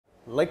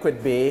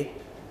liquid B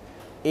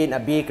in a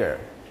beaker,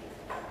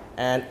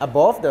 and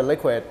above the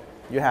liquid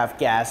you have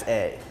gas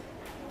A,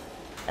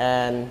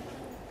 and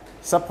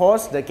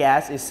suppose the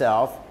gas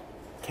itself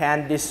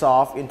can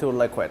dissolve into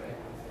liquid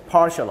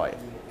partially.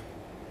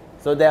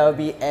 So there will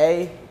be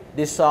A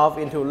dissolved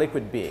into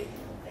liquid B.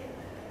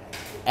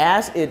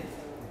 As A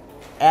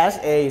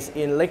is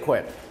in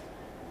liquid,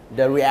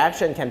 the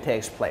reaction can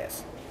take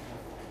place.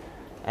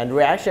 And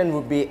reaction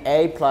would be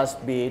A plus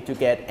B to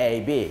get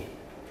AB.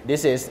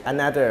 This is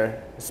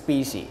another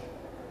species.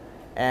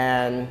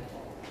 And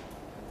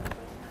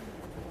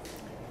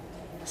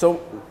so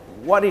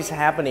what is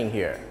happening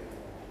here?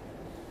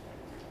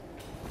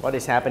 What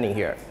is happening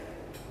here?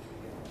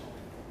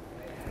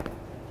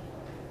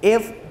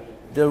 If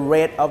the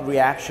rate of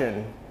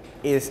reaction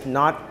is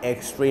not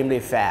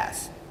extremely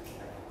fast,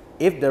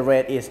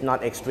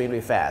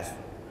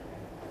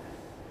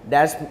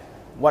 that's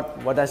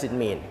what does it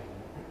mean?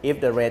 If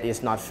the rate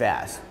is not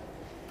fast.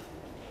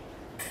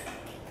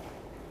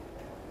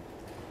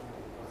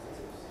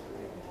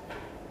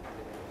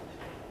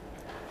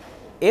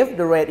 If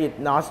the rate is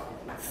not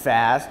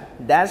fast,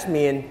 that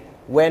means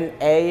when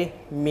A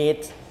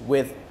meets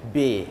with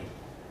B,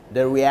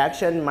 the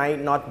reaction might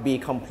not be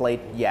complete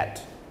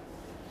yet.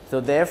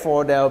 So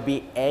therefore, there will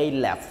be A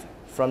left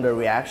from the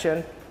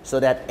reaction so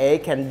that A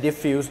can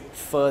diffuse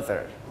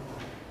further.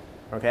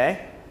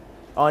 Okay?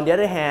 On the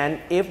other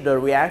hand, if the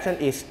reaction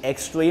is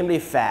extremely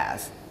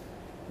fast,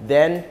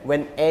 then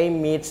when A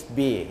meets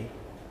B,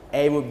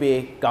 A will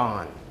be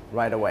gone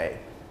right away.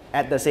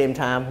 At the same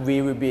time,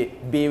 B will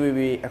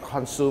be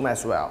consumed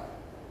as well.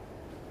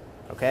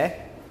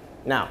 Okay?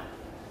 Now,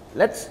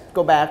 let's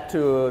go back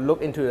to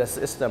look into the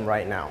system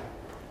right now.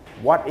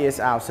 What is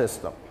our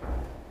system?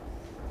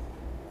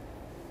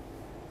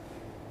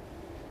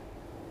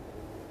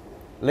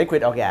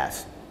 Liquid or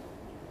gas?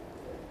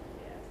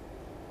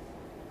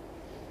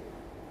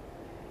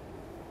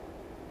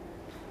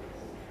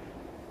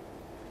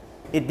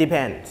 It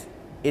depends.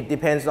 It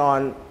depends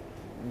on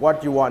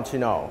what you want to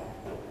know.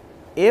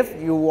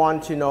 If you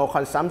want to know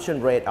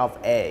consumption rate of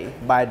A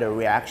by the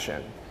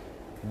reaction,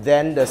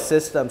 then the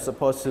system is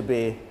supposed to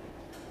be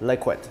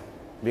liquid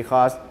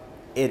because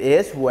it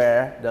is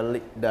where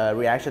the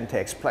reaction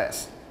takes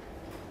place.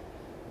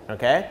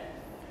 Okay?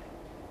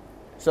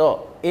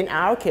 So in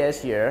our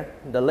case here,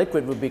 the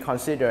liquid would be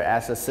considered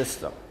as a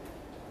system.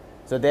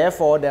 So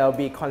therefore, there will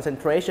be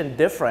concentration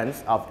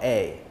difference of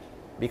A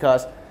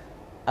because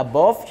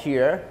above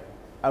here,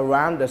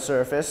 around the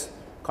surface,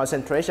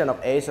 concentration of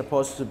A is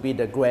supposed to be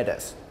the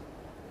greatest.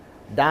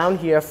 Down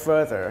here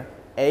further,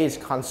 A is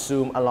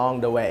consumed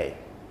along the way.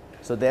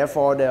 So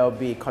therefore, there will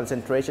be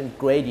concentration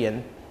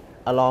gradient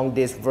along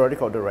this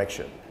vertical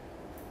direction,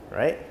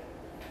 right?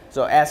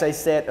 So as I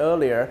said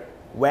earlier,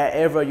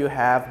 wherever you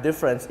have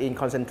difference in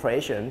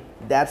concentration,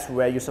 that's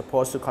where you're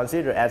supposed to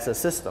consider as a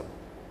system.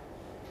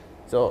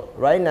 So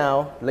right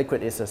now,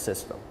 liquid is a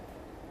system,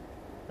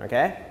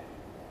 okay?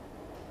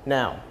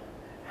 Now,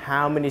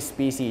 how many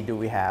species do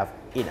we have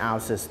in our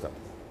system?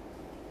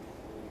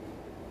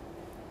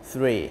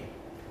 3.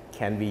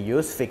 Can we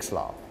use Fick's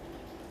law?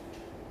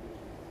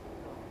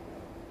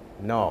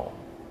 No,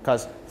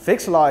 because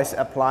Fick's law is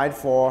applied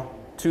for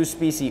 2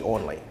 species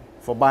only,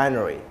 for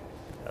binary,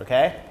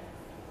 okay?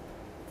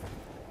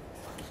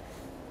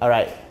 All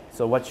right,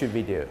 so what should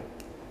we do?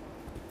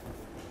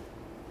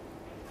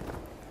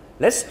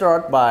 Let's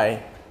start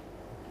by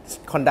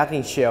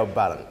conducting shell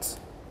balance.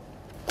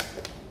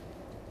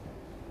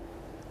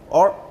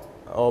 Or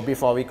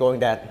before we go in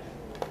that,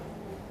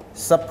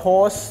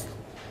 suppose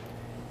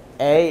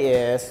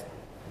A is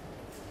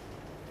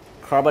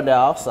carbon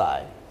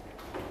dioxide,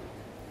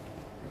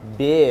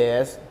 B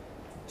is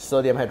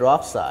sodium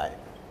hydroxide.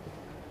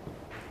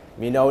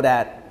 We know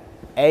that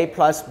A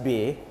plus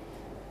B,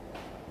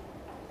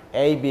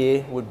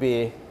 AB would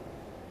be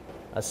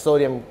a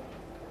sodium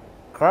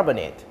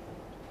carbonate,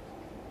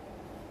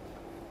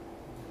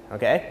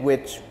 okay,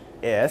 which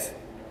is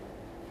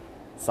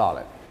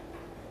solid.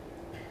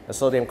 The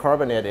sodium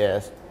carbonate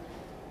is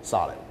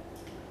solid,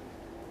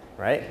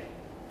 right?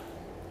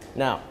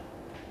 Now,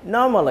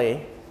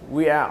 normally,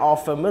 we are all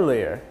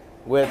familiar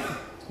with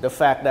the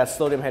fact that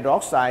sodium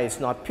hydroxide is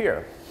not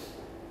pure.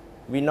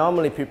 We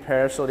normally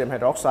prepare sodium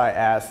hydroxide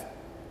as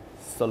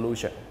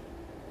solution,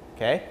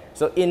 okay?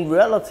 So in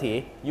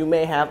reality, you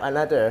may have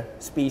another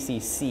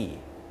species C,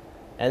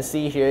 and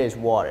C here is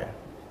water.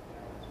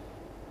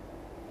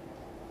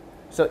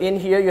 So in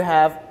here you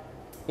have,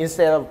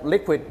 instead of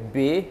liquid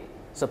B,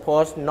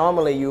 suppose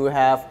normally you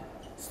have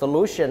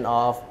solution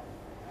of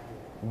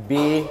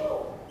B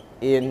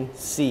in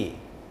C,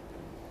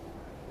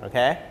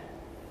 okay?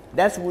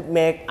 That would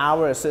make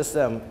our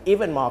system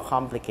even more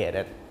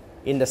complicated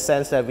in the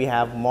sense that we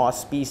have more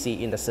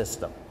species in the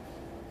system,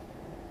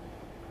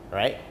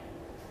 right?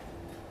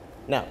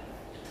 Now,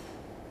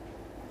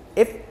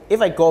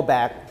 if I go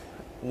back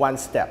one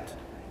step,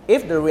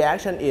 if the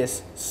reaction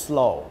is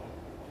slow,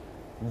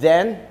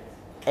 then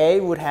A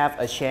would have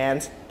a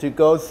chance to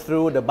go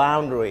through the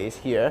boundaries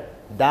here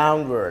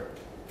downward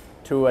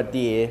toward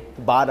the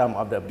bottom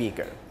of the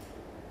beaker.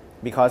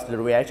 because the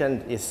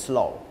reaction is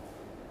slow.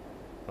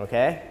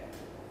 Okay?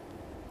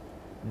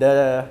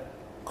 The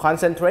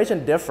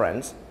concentration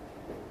difference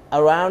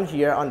around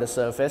here on the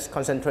surface,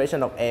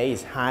 concentration of A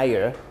is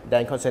higher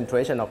than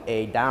concentration of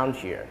A down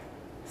here.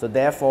 So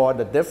therefore,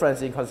 the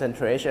difference in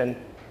concentration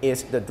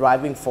is the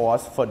driving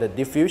force for the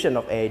diffusion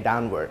of A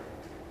downward.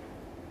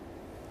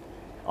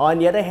 On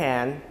the other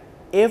hand,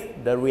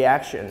 if the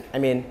reaction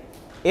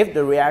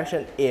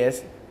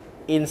is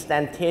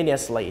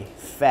instantaneously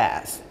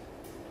fast,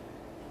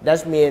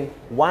 that means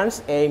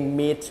once A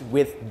meets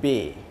with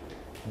B,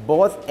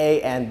 both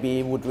A and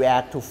B would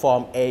react to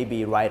form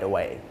AB right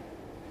away.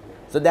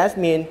 So that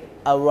means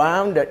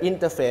around the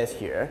interface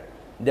here,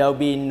 there will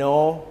be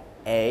no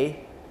A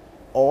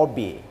or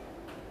B.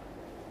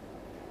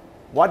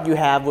 What you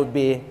have would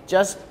be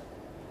just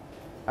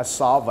a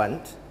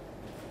solvent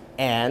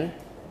and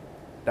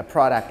the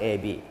product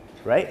AB,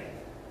 right?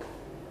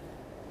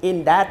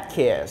 In that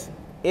case,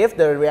 if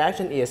the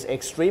reaction is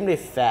extremely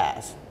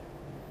fast,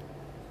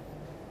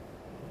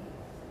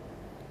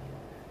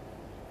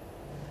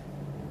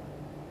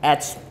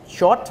 at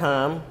short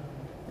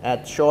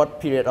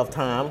period of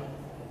time,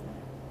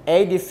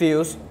 A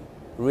diffuse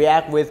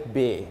react with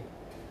B.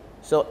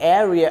 So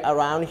area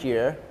around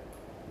here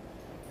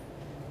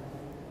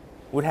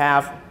would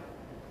have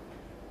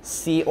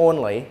C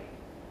only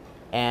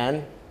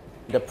and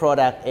the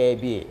product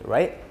AB,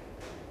 right?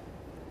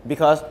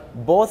 Because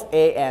both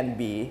A and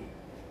B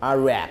are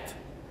react.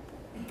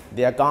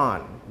 They are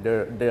gone.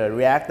 The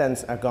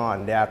reactants are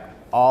gone. They are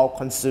all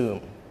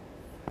consumed.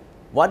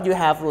 What you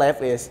have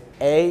left is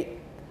A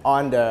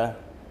on the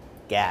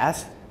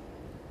gas,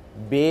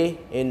 B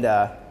in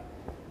the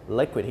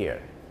liquid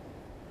here.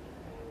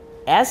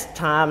 As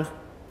time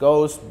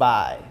goes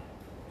by,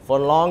 for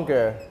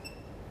longer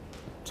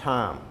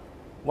time,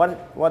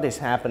 what is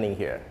happening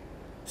here?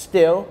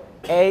 Still,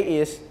 A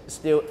is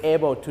still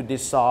able to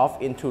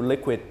dissolve into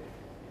liquid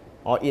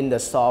or in the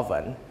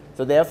solvent.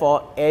 So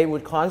therefore, A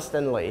would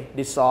constantly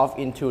dissolve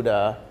into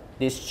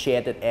this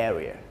shaded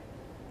area,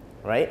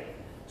 right?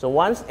 So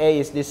once A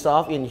is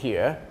dissolved in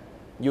here,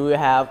 you will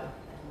have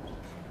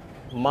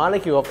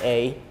molecule of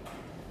A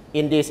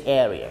in this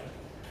area.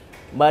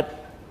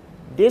 But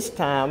this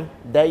time,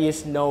 there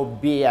is no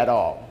B at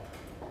all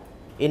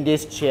in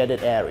this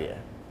shaded area.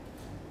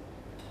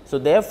 So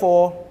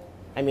therefore,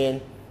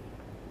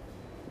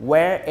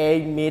 where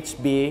A meets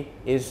B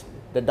is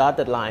the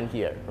dotted line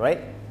here, right?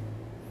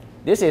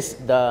 This is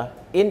the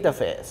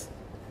interface,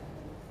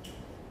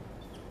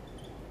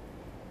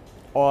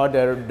 or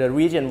the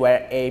region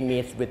where A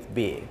meets with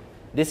B.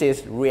 This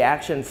is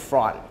reaction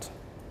front.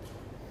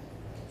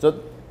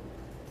 So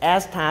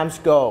as time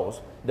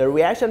goes, the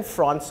reaction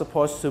front is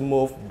supposed to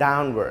move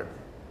downward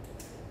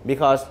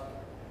because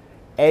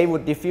A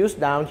would diffuse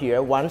down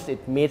here. Once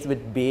it meets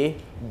with B,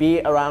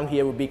 B around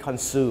here will be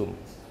consumed.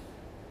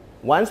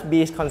 Once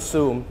B is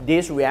consumed,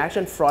 this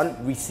reaction front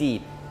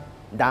recede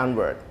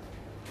downward.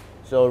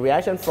 So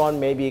reaction front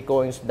may be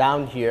going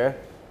down here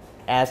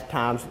as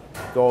time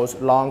goes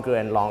longer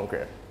and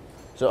longer.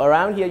 So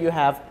around here you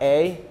have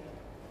A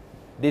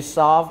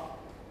dissolved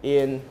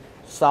in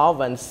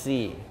solvent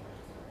C.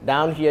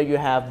 Down here you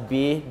have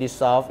B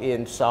dissolved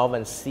in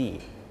solvent C.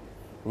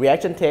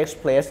 Reaction takes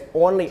place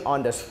only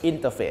on the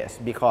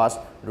interface because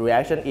the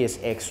reaction is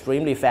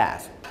extremely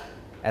fast.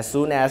 As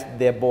soon as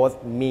they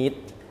both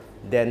meet,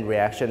 then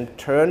reaction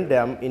turns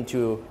them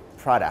into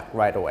product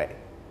right away.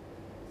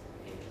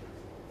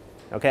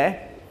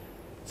 Okay?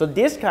 So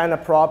this kind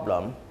of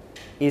problem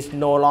is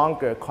no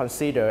longer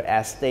considered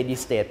as steady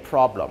state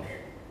problem.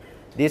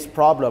 This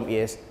problem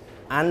is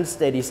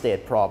unsteady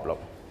state problem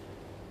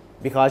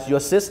because your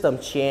system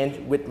changed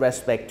with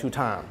respect to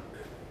time.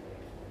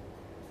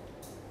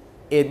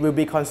 It will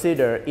be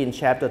considered in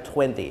chapter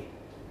 20.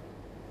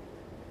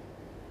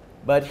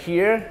 But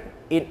here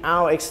in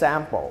our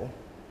example,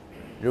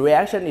 the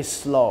reaction is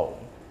slow.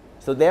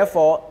 So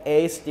therefore,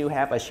 A still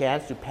have a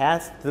chance to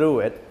pass through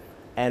it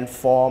and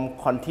form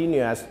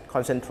continuous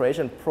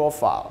concentration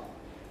profile.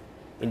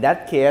 In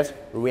that case,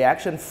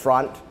 reaction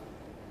front,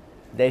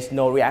 there is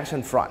no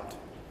reaction front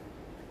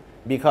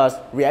because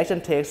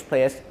reaction takes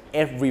place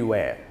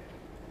everywhere,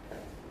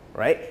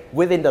 right?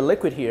 Within the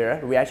liquid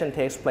here, reaction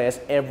takes place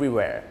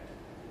everywhere.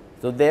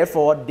 So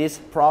therefore, this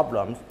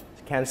problem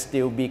can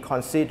still be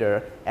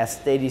considered as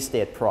steady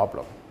state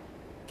problem.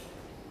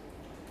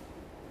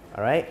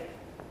 All right?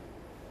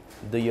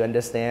 Do you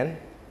understand?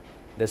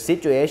 The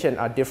situations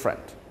are different.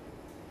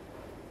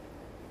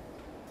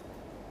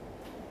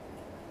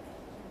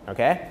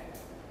 Okay?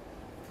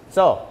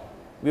 So,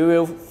 we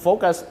will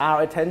focus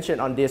our attention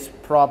on this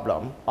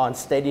problem, on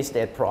steady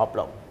state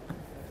problem.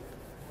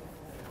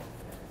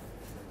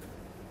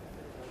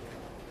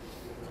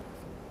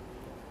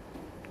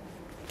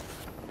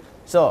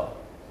 So,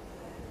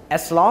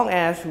 as long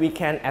as we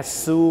can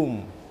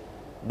assume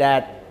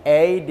that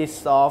A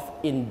dissolves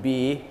in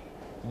B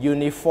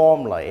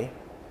uniformly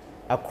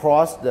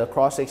across the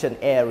cross-section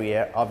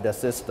area of the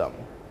system,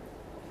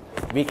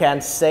 we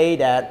can say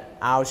that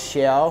our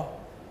shell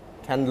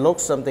can look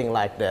something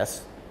like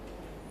this.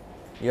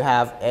 you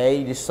have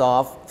A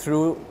dissolved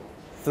through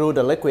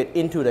the liquid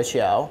into the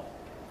shell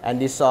and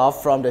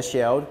dissolved from the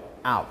shell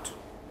out.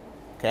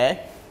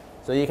 Okay?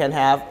 So you can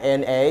have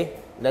Na,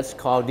 let's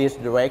call this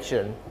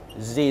direction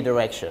Z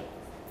direction.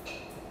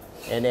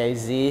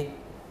 NaZ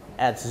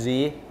at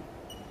Z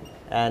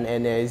and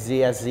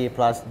NaZ at Z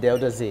plus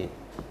delta Z.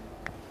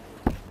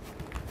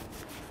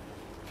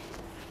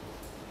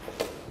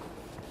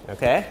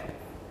 Okay?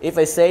 If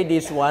I say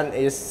this one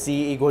is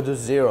Z equal to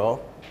 0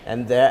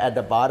 and there at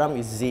the bottom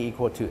is Z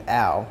equal to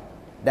L,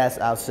 that's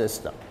our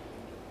system.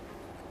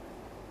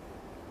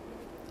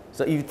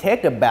 So if you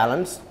take the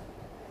balance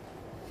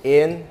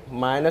in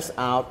minus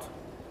out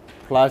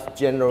plus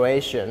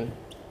generation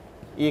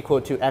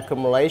equal to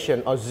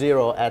accumulation or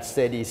 0 at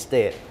steady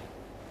state,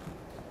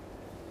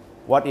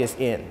 what is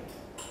in?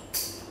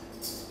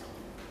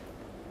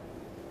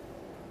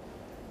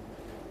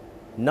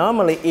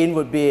 Normally in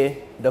would be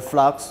the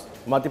flux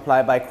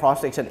multiplied by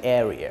cross-section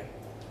area.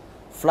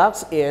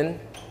 Flux in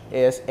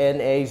is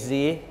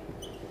NaZ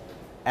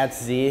at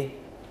Z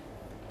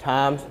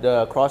times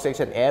the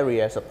cross-section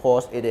area,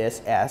 suppose it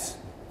is S.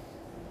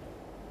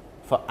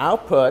 For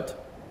output,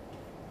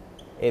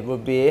 it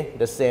would be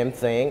the same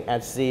thing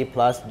at Z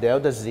plus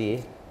delta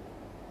Z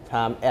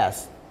times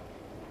S.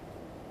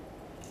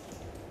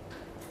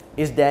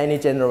 Is there any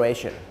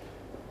generation?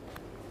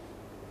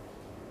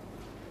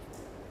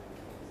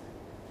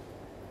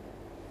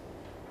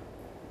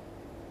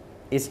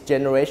 Is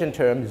generation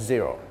term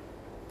 0?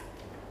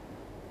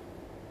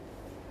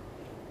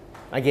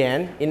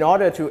 Again, in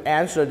order to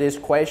answer this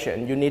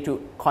question, you need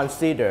to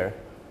consider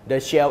the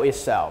shell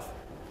itself,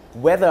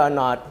 whether or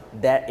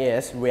not there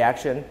is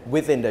reaction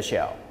within the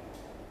shell.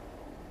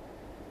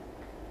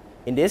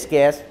 In this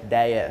case,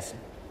 there is.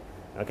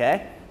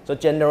 Okay? So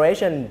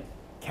generation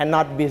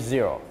cannot be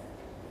 0.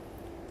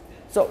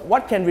 So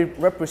what can we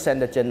represent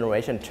the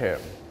generation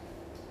term?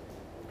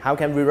 How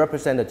can we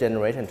represent the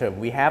generation term?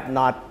 We have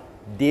not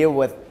dealt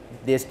with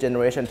this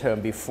generation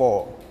term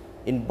before.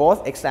 In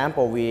both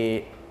examples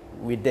we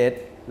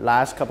did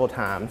last couple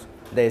times,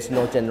 there is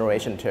no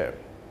generation term.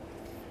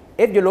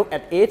 If you look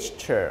at each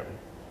term,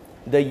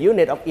 the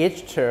unit of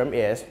each term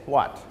is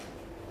what?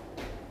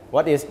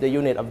 What is the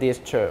unit of this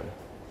term?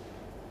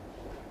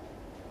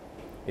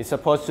 It's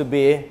supposed to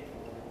be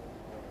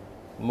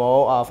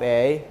mole of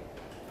A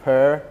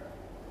per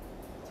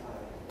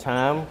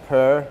time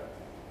per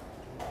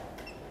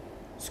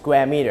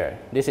square meter.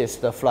 This is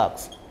the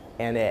flux,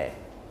 Na,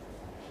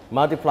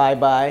 multiplied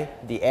by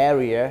the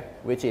area,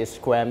 which is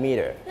square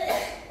meter.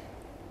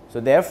 So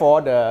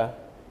therefore, the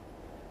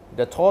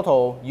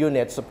total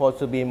unit is supposed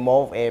to be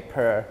mole of A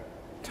per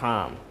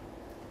time.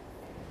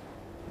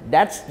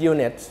 That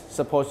unit is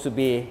supposed to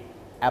be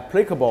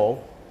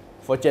applicable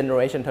for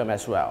generation term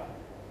as well.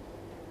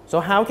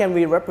 So how can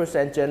we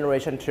represent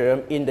generation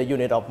term in the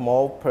unit of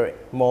mole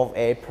of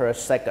A per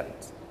second?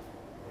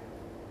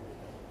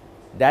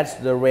 That's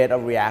the rate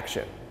of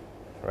reaction,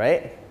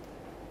 right?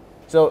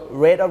 So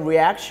rate of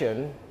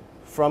reaction,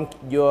 from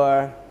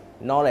your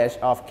knowledge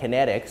of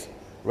kinetics,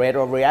 rate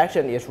of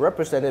reaction is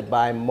represented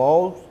by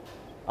moles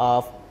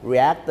of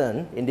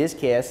reactant, in this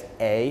case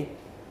A,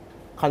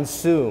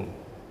 consumed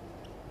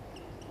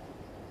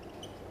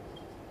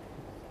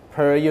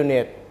per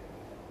unit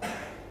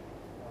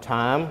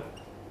time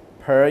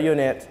per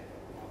unit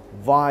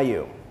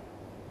volume,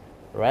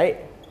 right?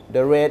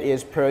 The rate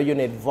is per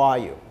unit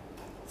volume.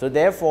 So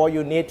therefore,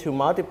 you need to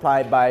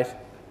multiply by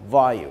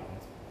volume.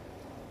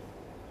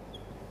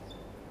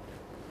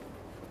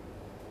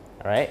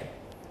 All right?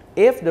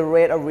 If the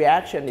rate of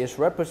reaction is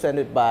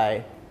represented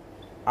by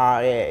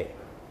Ra,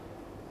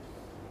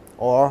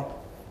 or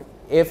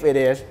if it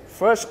is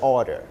first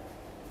order,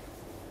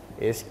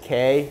 is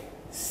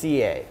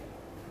Kca.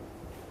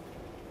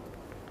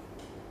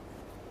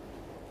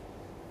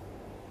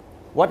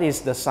 What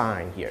is the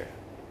sign here?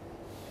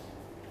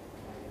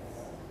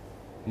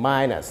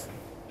 Minus.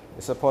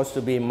 It's supposed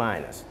to be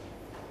minus.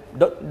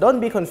 Don't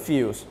be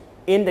confused.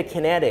 In the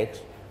kinetics,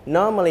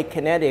 normally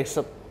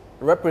kinetics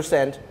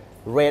represent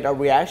rate of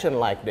reaction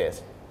like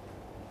this.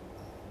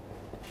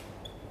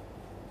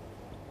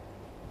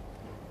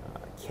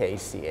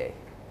 Kca.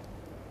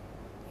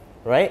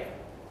 Right?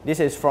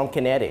 This is from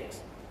kinetics.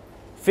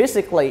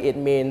 Physically, it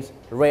means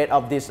rate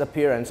of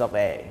disappearance of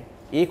A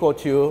equal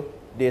to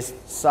this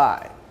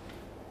psi.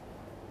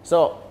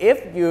 So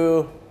if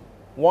you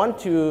want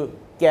to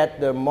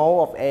get the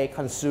mole of A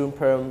consumed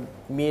per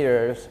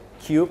meters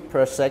cubed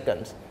per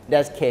second,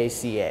 that's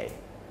Kca.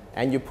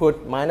 And you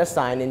put minus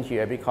sign in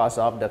here because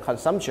of the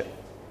consumption.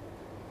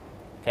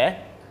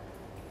 Okay?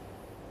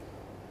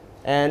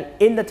 And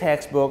in the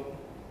textbook,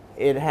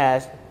 it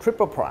has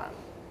triple prime,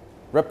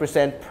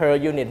 represent per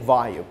unit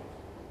volume.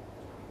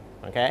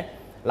 Okay?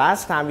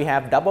 Last time we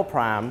have double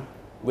prime,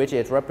 which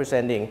is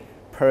representing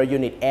per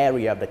unit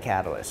area of the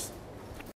catalyst.